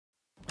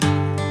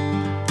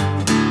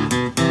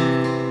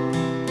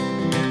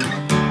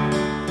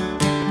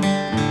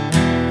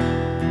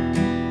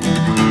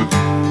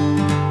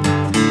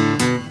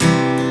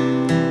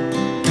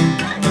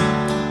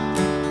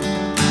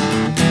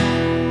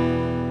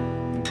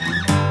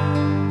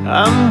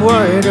I'm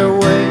wide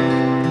awake,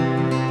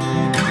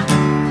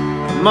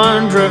 my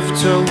mind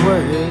drifts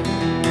away,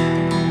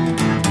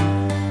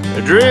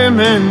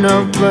 dreaming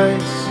of a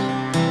place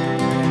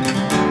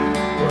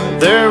where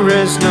there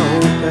is no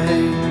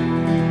pain,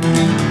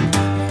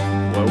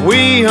 where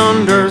we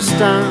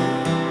understand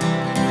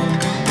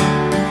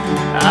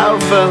our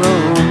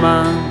fellow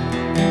man,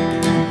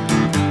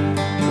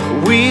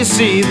 where we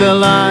see the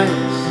lies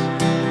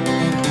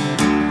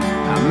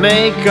and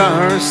make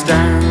our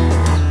stand.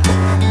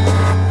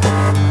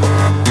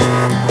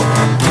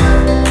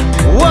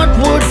 What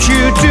would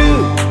you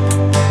do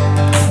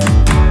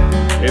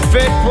if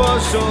it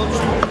was all true?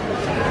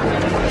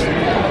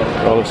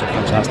 Oh, looks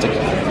fantastic.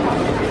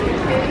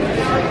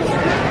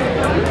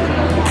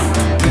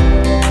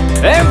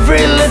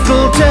 Every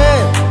little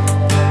tale,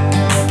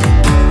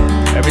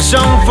 every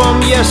song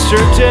from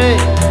yesterday.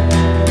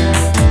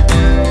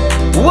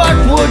 What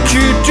would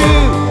you do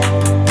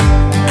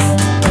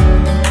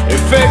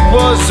if it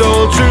was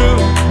all true?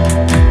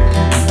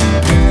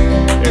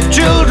 If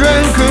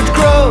children could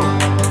grow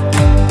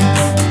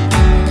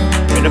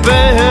in a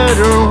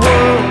better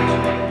world.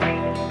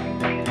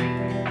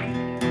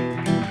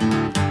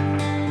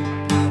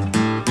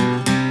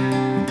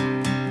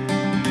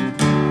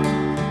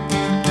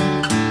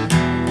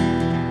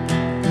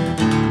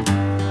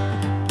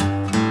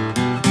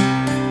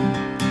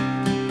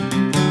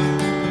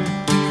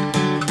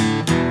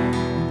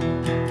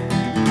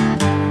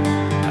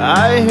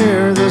 I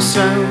hear the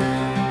sound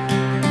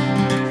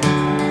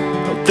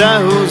of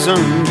 1,000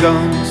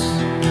 guns.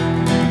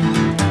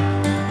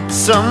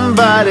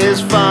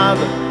 Somebody's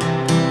father,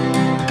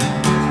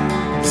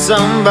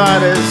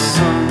 somebody's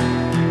son,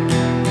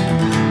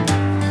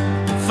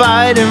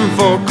 fighting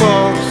for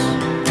cause,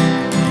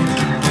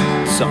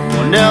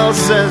 someone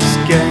else's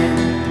gain.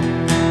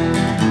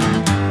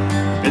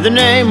 In the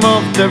name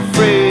of the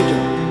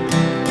freedom,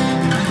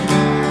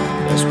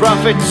 there's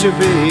profit to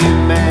be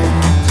made.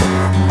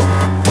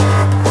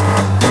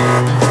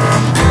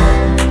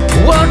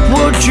 What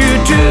would you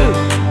do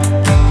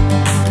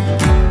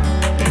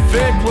if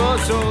it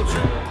was all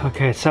true?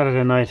 Okay, it's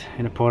Saturday night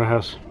in a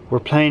Porterhouse. We're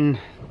playing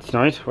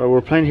tonight. Well,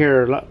 we're playing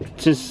here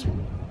since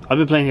I've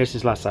been playing here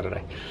since last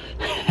Saturday,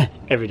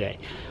 every day.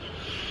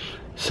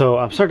 So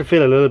I'm starting to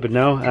feel a little bit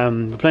now.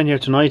 We're playing here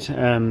tonight,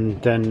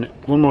 then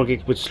one more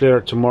gig with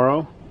Slayer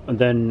tomorrow, and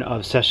then I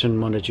have a session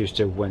Monday,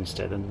 Tuesday,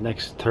 Wednesday. Then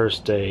next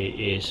Thursday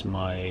is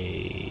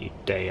my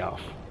day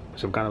off.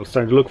 So I'm kind of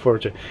starting to look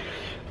forward to.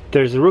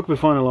 There's a rugby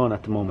final on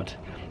at the moment,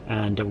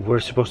 and we're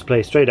supposed to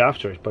play straight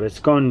after it, but it's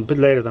gone a bit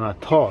later than I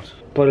thought.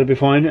 But it'll be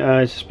fine.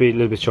 It's just be a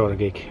little bit shorter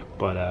gig,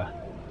 but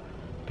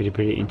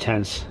pretty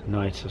intense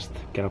night. Just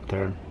get up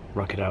there and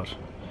rock it out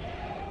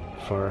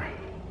for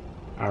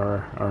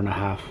hour and a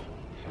half.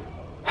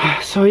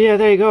 So yeah,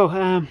 there you go.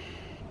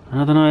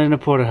 Another night in a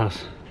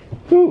Porterhouse.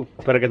 Woo!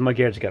 Better get my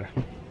gear together.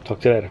 Talk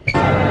to you later.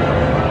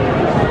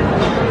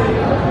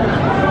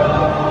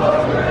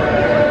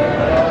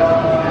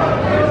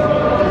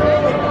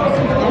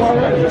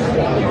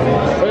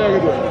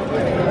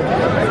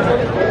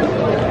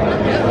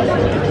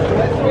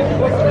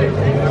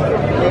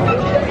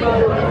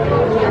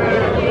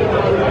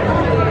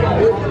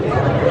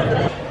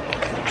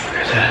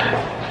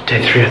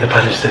 Day 3 of the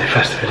Paddy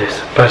festivities,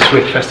 first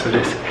week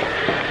festivities.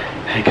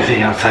 And you can see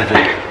outside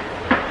there,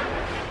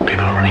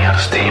 people are running out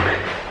of steam.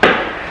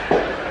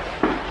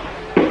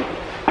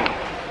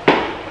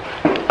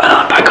 And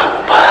I'm back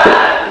home.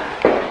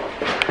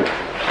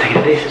 Taking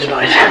it easy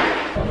tonight.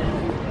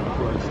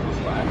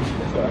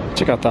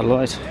 Check out that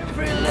light.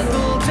 Every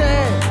little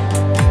day,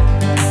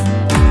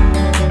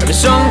 every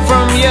song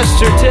from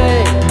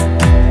yesterday.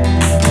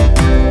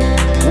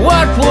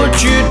 What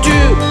would you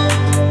do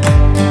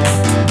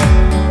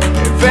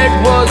if it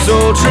was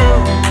all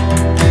true?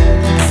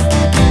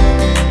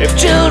 If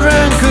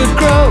children could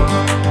grow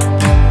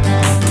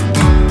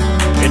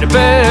in a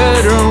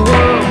better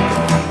world.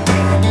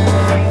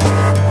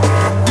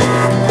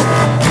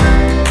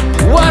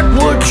 What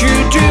would you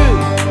do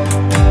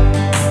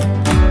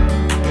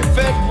if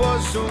it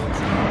was all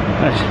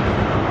true? Right.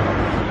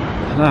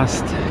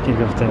 Last gig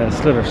of the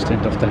Slither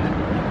stint of the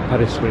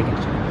Paddy's weekend.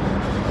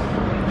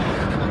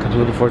 I'm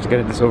looking forward to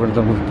getting this over and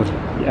done with, but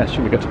yeah, it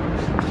should be good.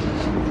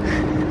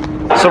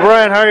 So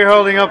Brian, how are you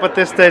holding up at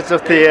this stage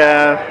of the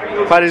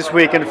Paddy's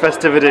weekend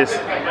festivities?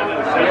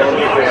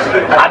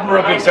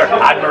 Admirably, sir.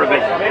 Admirably.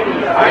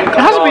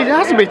 It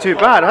hasn't been too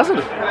bad, has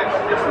it?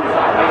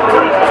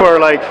 For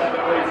like.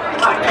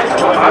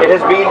 It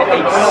has been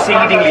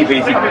exceedingly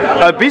busy.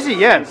 Busy,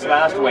 yes. Since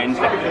last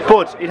Wednesday.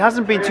 But it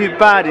hasn't been too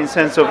bad in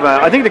sense of.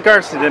 I think the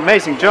guards did an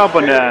amazing job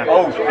on.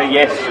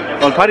 Yes.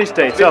 On Paddy's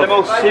Day It's itself. the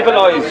most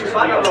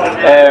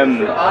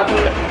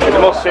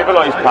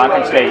civilized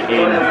Patrick's Day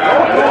in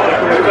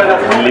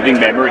living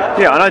memory.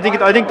 Yeah, and I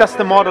think that's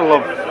the model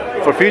of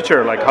for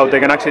future, like how they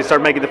can actually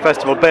start making the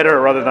festival better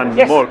rather than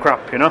more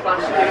crap, you know?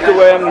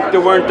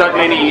 There weren't that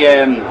many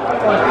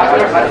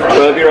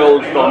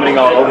 12-year-olds vomiting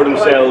all over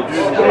themselves.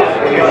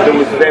 There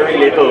was very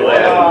little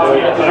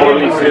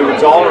bodily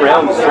fluids all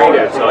around the street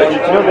outside. You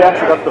know, they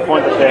actually got to the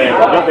point that they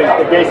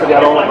gates that they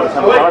had all over the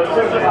park.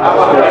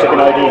 They were checking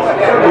IDs.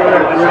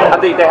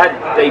 And they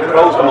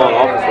closed them all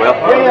off as well.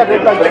 Yeah,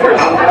 they've got clickers.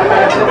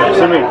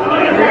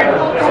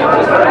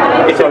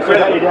 It's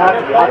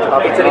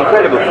an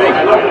incredible thing.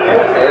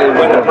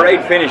 When the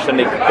parade finished and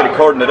they could have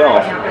cordoned it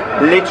off,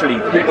 literally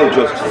people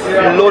just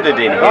flooded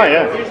in here. Oh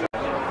yeah.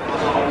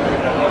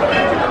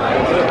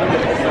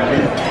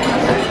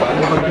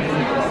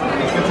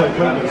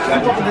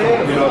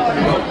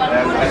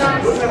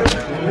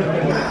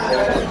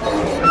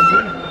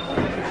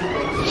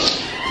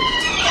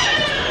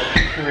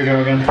 Here we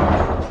go again.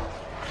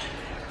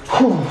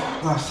 Whew,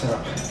 last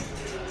setup.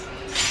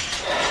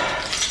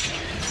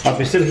 I'll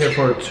be still here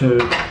for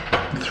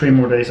 3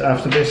 more days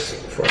after this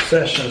for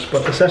sessions,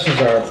 but the sessions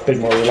are a bit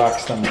more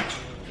relaxed and it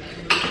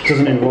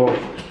doesn't involve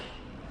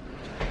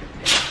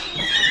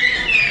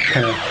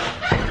kind of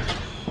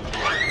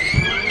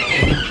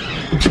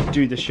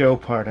do the show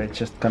part. I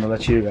just kind of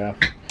let you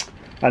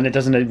and it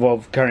doesn't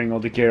involve carrying all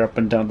the gear up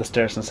and down the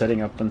stairs and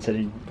setting up and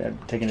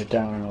taking it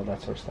down and all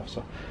that sort of stuff.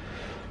 So,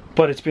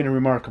 but it's been a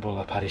remarkable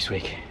Paddy's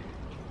week.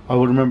 I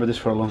will remember this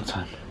for a long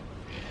time.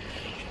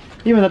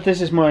 Even that this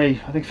is my,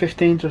 I think,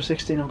 15th or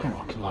 16th. Okay,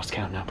 I lost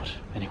count now, but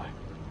anyway.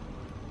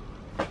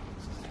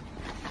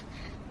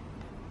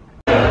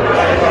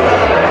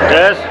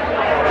 Yes?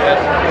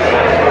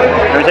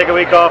 Can we take a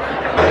week off?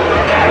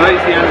 Today's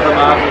the end of the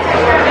madness.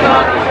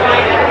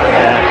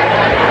 Yeah.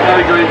 Now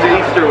we go into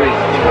Easter week.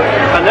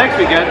 And next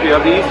weekend we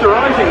have the Easter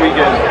Rising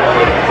weekend.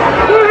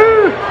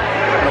 Woohoo!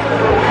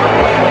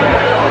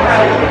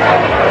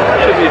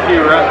 Should be a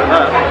few around than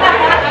that.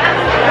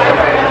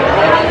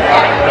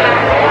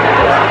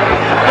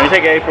 Can we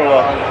take April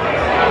off?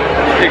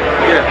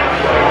 Yeah.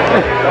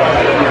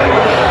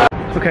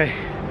 Okay.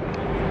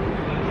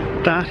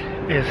 That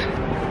is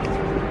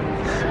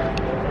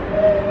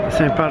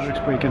St. Patrick's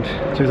weekend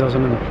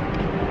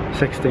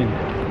 2016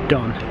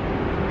 done.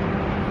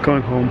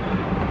 Going home,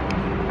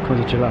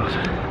 going to chill out.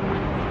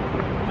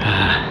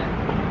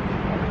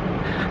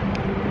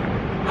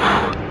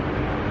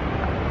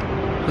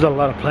 There's a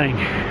lot of playing.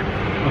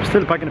 I'm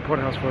still back in the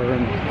Porterhouse for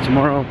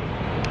tomorrow,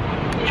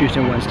 Tuesday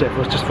and Wednesday,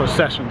 just for a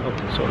session though,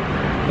 so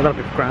that'll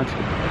be grand.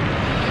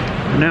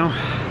 And now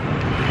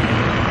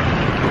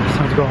it's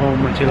time to go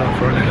home and chill out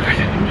for a little bit.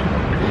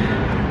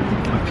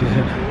 Talk to you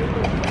soon.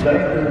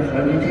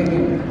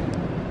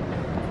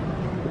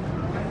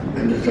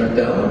 And you sat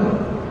down,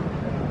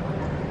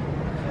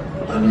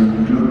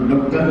 and you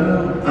looked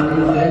down, and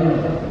you said,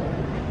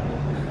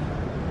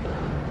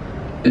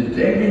 "Is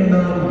any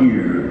man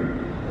here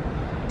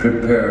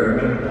prepared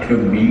to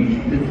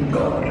meet with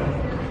God? I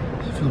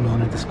feel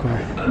alone at the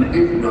square. And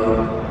if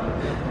not,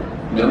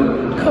 no."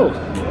 Cool.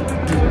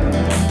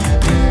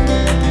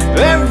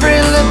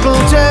 Every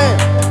little day,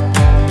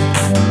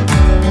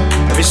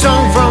 every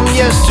song from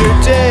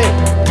yesterday.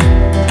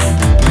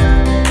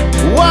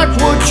 What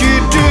would you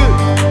do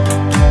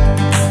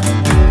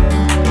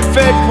if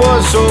it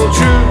was all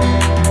true?